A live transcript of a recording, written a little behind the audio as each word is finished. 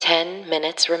10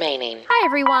 minutes remaining. Hi,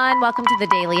 everyone. Welcome to the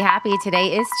Daily Happy.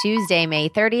 Today is Tuesday, May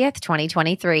 30th,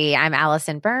 2023. I'm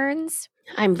Allison Burns.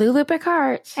 I'm Lulu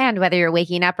Picard. And whether you're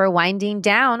waking up or winding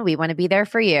down, we want to be there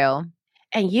for you.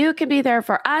 And you can be there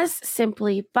for us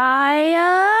simply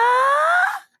by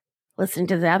listening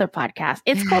to the other podcast.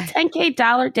 It's called 10K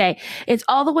Dollar Day. It's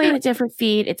all the way in a different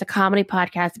feed. It's a comedy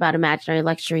podcast about imaginary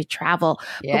luxury travel.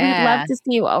 Yeah. But we'd love to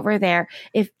see you over there.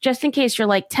 If just in case you're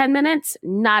like 10 minutes,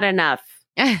 not enough.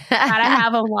 Gotta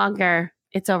have them longer.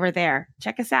 It's over there.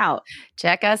 Check us out.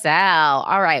 Check us out.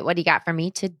 All right. What do you got for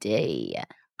me today?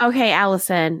 Okay,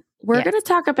 Allison, we're Yes. going to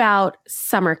talk about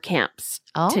summer camps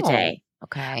today.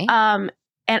 Okay. And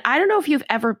I don't know if you've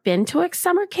ever been to a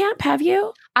summer camp. Have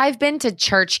you? I've been to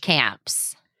church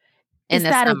camps in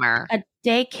the summer. A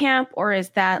day camp, or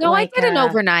is that No, like I did an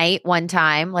overnight one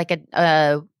time, like an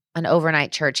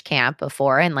overnight church camp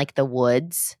before in like the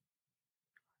woods.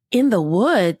 in the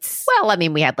woods? Well, I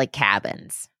mean, we had like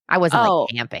cabins. I wasn't Oh. like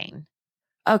camping.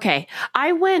 Okay.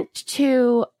 I went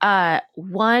to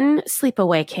one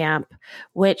sleepaway camp,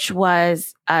 which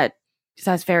was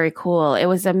that's very cool. It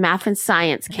was a math and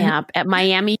science camp at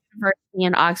Miami University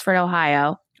in Oxford,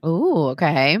 Ohio. Ooh,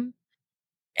 okay.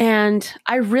 And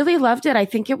I really loved it. I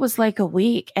think it was like a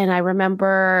week. And I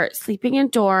remember sleeping in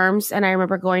dorms and I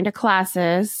remember going to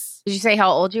classes. Did you say how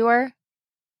old you were?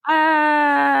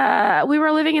 We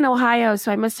were living in Ohio,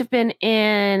 so I must have been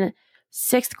in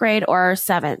 6th grade or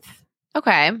 7th.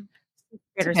 Okay.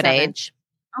 Grade or Good 7th. age.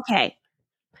 Okay.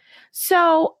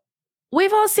 So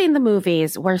we've all seen the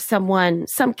movies where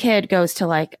some kid goes to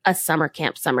like a summer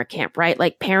camp, right?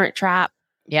 Like Parent Trap.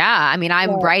 Yeah. I mean,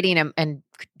 I'm Yeah. writing and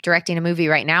directing a movie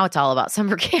right now. It's all about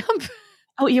summer camp.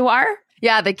 Oh, you are?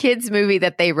 Yeah. The kids' movie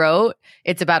that they wrote,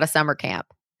 it's about a summer camp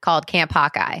called Camp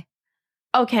Hawkeye.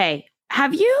 Okay.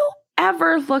 Have you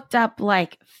ever looked up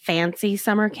like fancy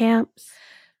summer camps?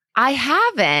 I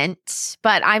haven't,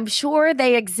 but I'm sure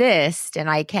they exist. And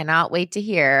I cannot wait to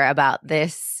hear about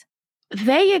this.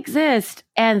 They exist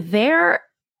and they're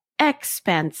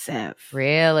expensive.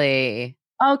 Really?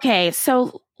 Okay.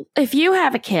 So if you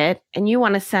have a kid and you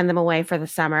want to send them away for the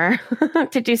summer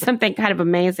to do something kind of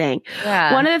amazing,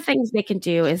 Yeah. one of the things they can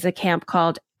do is a camp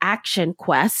called Action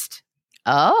Quest.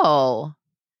 Oh.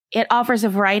 It offers a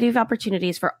variety of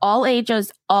opportunities for all ages,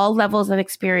 all levels of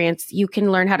experience. You can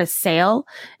learn how to sail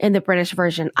in the British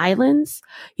Virgin Islands.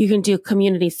 You can do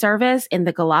community service in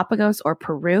the Galapagos or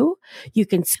Peru. You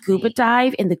can scuba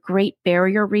dive in the Great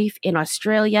Barrier Reef in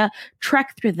Australia,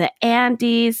 trek through the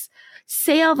Andes,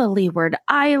 sail the Leeward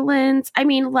Islands. I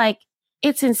mean, like,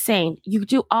 it's insane. You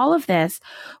do all of this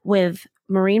with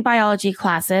marine biology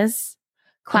classes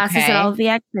Okay. in all of the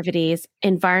activities,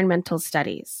 environmental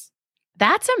studies.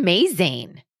 That's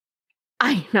amazing.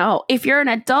 I know. If you're an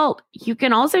adult, you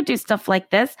can also do stuff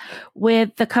like this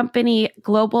with the company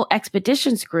Global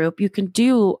Expeditions Group. You can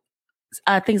do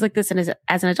things like this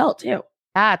as an adult too.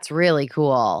 That's really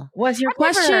cool. Was your I've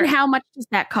question, never- how much does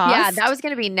that cost? Yeah, that was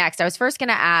going to be next. I was first going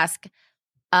to ask,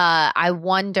 I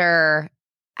wonder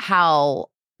how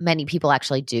many people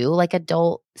actually do like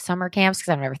adult summer camps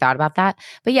because I've never thought about that.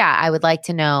 But yeah, I would like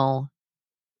to know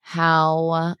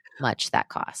how much that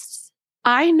costs.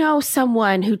 I know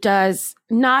someone who does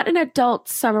not an adult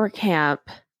summer camp,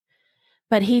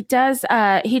 but he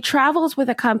travels with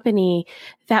a company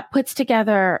that puts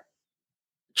together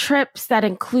trips that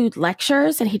include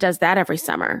lectures, and he does that every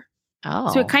summer.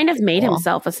 Oh, So it kind of made cool.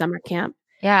 himself a summer camp.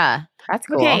 Yeah, that's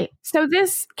cool. Okay, so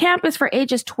this camp is for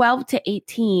ages 12 to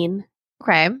 18.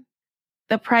 Okay.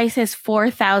 The price is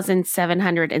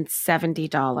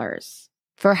 $4,770.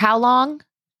 For how long?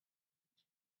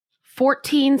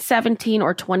 14, 17,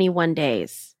 or 21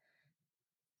 days.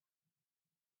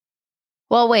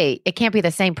 Well, wait, it can't be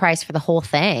the same price for the whole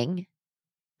thing.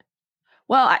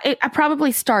 Well, it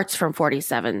probably starts from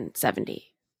 $4,770.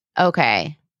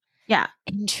 Okay. Yeah.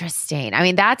 Interesting. I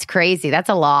mean, that's crazy. That's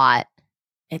a lot.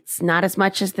 It's not as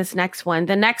much as this next one.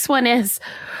 The next one is,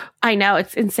 I know,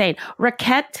 it's insane.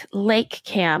 Raquette Lake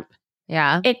Camp.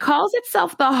 Yeah. It calls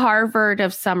itself the Harvard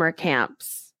of summer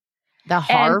camps. The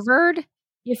Harvard?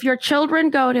 If your children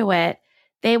go to it,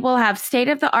 they will have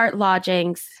state-of-the-art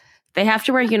lodgings. They have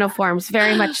to wear uniforms,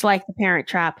 very much like the Parent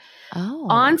Trap. Oh.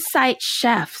 On-site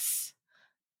chefs.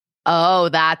 Oh,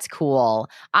 that's cool.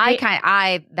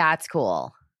 That's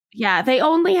cool. Yeah, they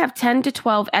only have 10 to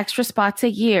 12 extra spots a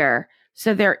year.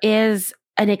 So there is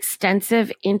an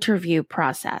extensive interview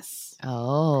process.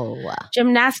 Oh.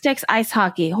 Gymnastics, ice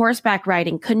hockey, horseback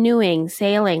riding, canoeing,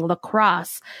 sailing,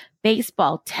 lacrosse,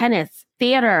 baseball, tennis,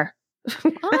 theater.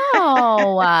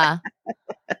 Oh.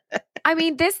 I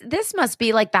mean, this must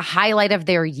be like the highlight of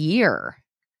their year.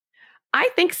 I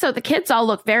think so. The kids all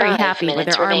look very 5 happy with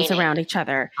minutes their arms remaining. around each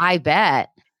other. I bet.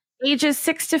 Ages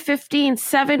 6 to 15,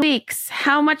 7 weeks.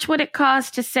 How much would it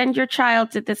cost to send your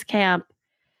child to this camp?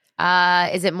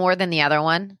 Is it more than the other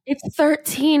one? It's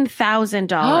 $13,000.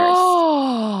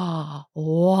 Oh,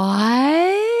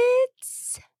 what?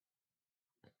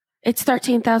 It's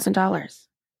 $13,000.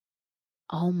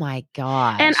 Oh my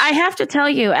gosh. And I have to tell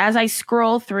you, as I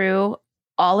scroll through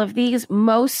all of these,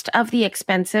 most of the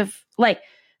expensive, like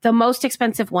the most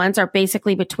expensive ones are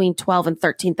basically between $12,000 and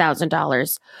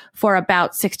 $13,000 for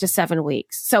about 6 to 7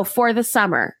 weeks. So for the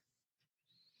summer.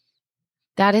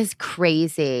 That is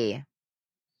crazy.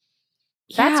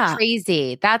 That's Yeah.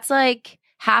 crazy. That's like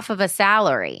half of a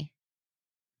salary.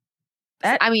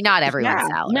 I mean, not everyone's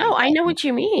salary. No, I but know what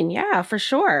you mean. Yeah, for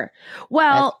sure. That's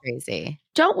Well, crazy.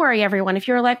 don't worry, everyone. If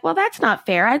you're like, well, that's not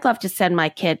fair. I'd love to send my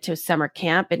kid to summer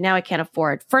camp, but now I can't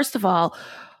afford. First of all,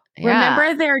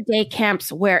 remember there are day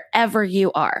camps wherever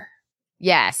you are.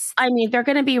 Yes. I mean, they're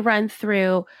going to be run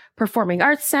through performing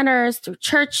arts centers, through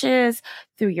churches,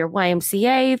 through your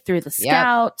YMCA, through the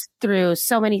Scouts, through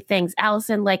so many things.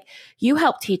 Allison, like you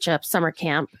help teach a summer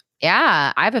camp.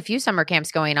 Yeah. I have a few summer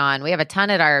camps going on. We have a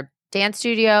ton at our dance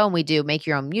studio and we do make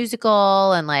your own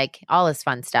musical and like all this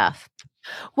fun stuff.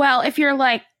 Well, if you're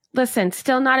like, listen,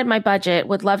 still not in my budget,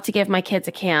 would love to give my kids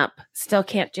a camp, still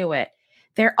can't do it.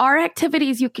 There are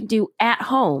activities you can do at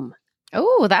home.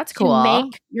 Oh, that's cool. To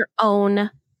make your own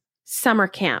summer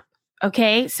camp.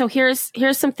 Okay. So here's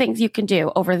some things you can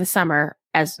do over the summer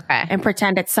and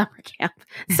pretend it's summer camp.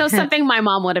 So something my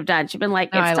mom would have done. She'd been like,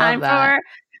 it's time for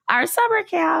our summer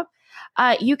camp.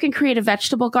 You can create a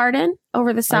vegetable garden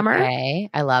over the summer. Okay.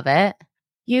 I love it.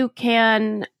 You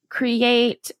can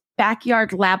create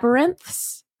backyard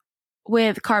labyrinths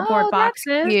with cardboard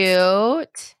boxes.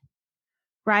 Cute.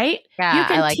 Right? Yeah. You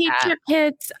can I like teach that. your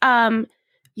kids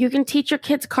you can teach your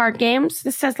kids card games.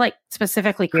 This says like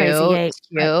specifically Crazy 8.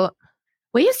 Cute.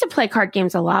 We used to play card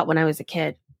games a lot when I was a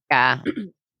kid. Yeah.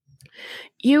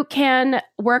 You can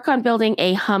work on building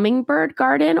a hummingbird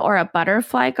garden or a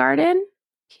butterfly garden.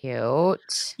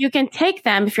 Cute. You can take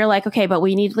them if you're like, okay, but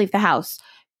we need to leave the house.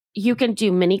 You can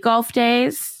do mini golf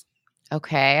days.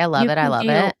 Okay. I love it. I love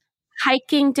it.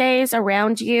 Hiking days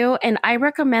around you. And I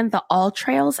recommend the All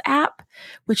Trails app,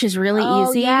 which is really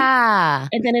easy. Yeah.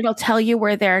 And then it'll tell you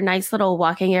where there are nice little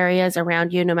walking areas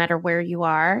around you, no matter where you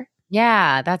are.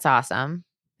 Yeah. That's awesome.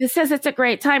 This says it's a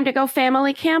great time to go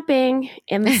family camping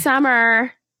in the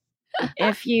summer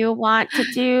if you want to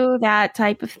do that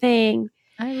type of thing.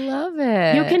 I love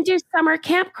it. You can do summer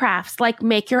camp crafts like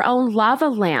make your own lava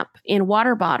lamp in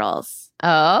water bottles.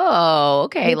 Oh,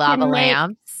 okay. Lava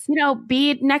lamps.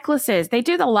 Bead necklaces. They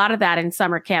do a lot of that in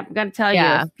summer camp. I'm going to tell you,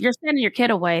 if you're sending your kid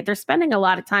away, they're spending a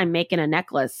lot of time making a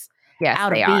necklace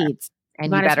out of beads.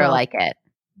 And you better like it.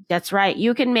 That's right.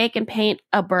 You can make and paint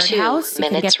a birdhouse. 2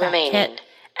 minutes remaining.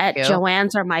 At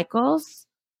Joann's or Michael's.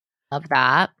 Love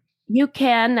that. You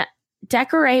can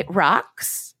decorate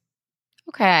rocks.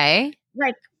 Okay.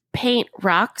 Like paint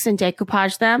rocks and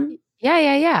decoupage them.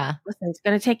 Yeah. Listen, it's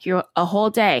going to take you a whole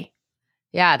day.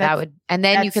 Yeah, that would. And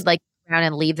then you could like around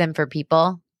and leave them for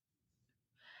people.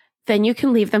 Then you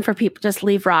can leave them for people. Just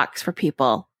leave rocks for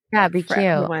people. Yeah, be cute.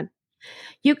 Everyone.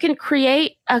 You can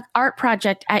create an art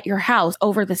project at your house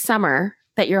over the summer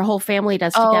that your whole family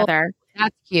does together.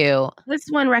 That's cute. This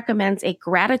one recommends a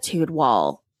gratitude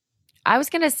wall. I was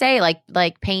going to say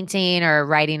like painting or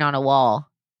writing on a wall.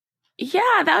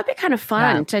 Yeah, that would be kind of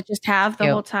fun to just have the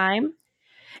whole time.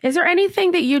 Is there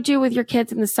anything that you do with your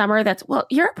kids in the summer that's, well,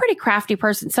 you're a pretty crafty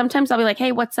person. Sometimes I'll be like,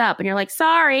 hey, what's up? And you're like,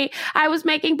 sorry, I was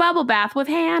making bubble bath with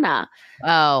Hannah.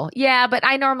 Oh, yeah. But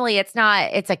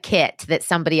it's a kit that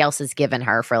somebody else has given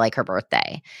her for like her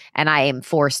birthday. And I am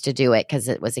forced to do it because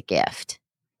it was a gift.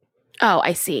 Oh,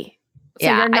 I see. So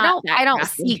yeah, I don't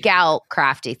crafty. seek out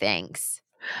crafty things.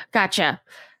 Gotcha.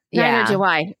 Yeah. Neither do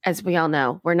I, as we all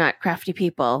know. We're not crafty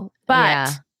people.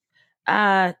 But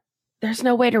there's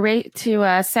no way to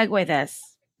segue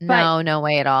this. No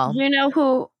way at all. You know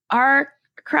who are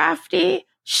crafty?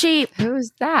 Sheep.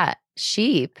 Who's that?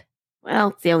 Sheep? Well,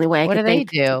 it's the only way what I do could they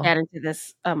think do? to get into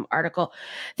this article.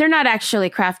 They're not actually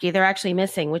crafty. They're actually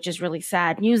missing, which is really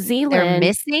sad. New Zealand. They're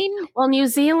missing? Well, New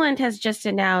Zealand has just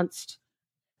announced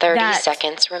 30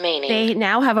 seconds remaining. They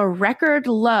now have a record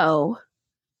low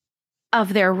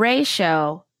of their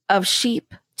ratio of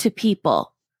sheep to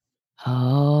people.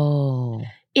 Oh.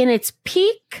 In its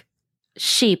peak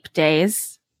sheep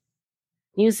days,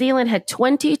 New Zealand had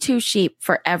 22 sheep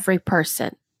for every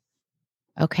person.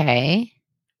 Okay.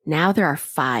 Now there are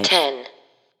 5. 10,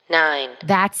 9.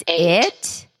 That's 8,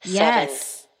 it? 7,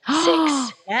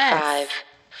 6, 5,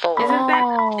 4, Isn't that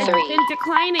it's 3, been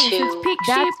declining since 2, peak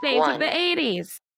sheep days 1. of the 80s?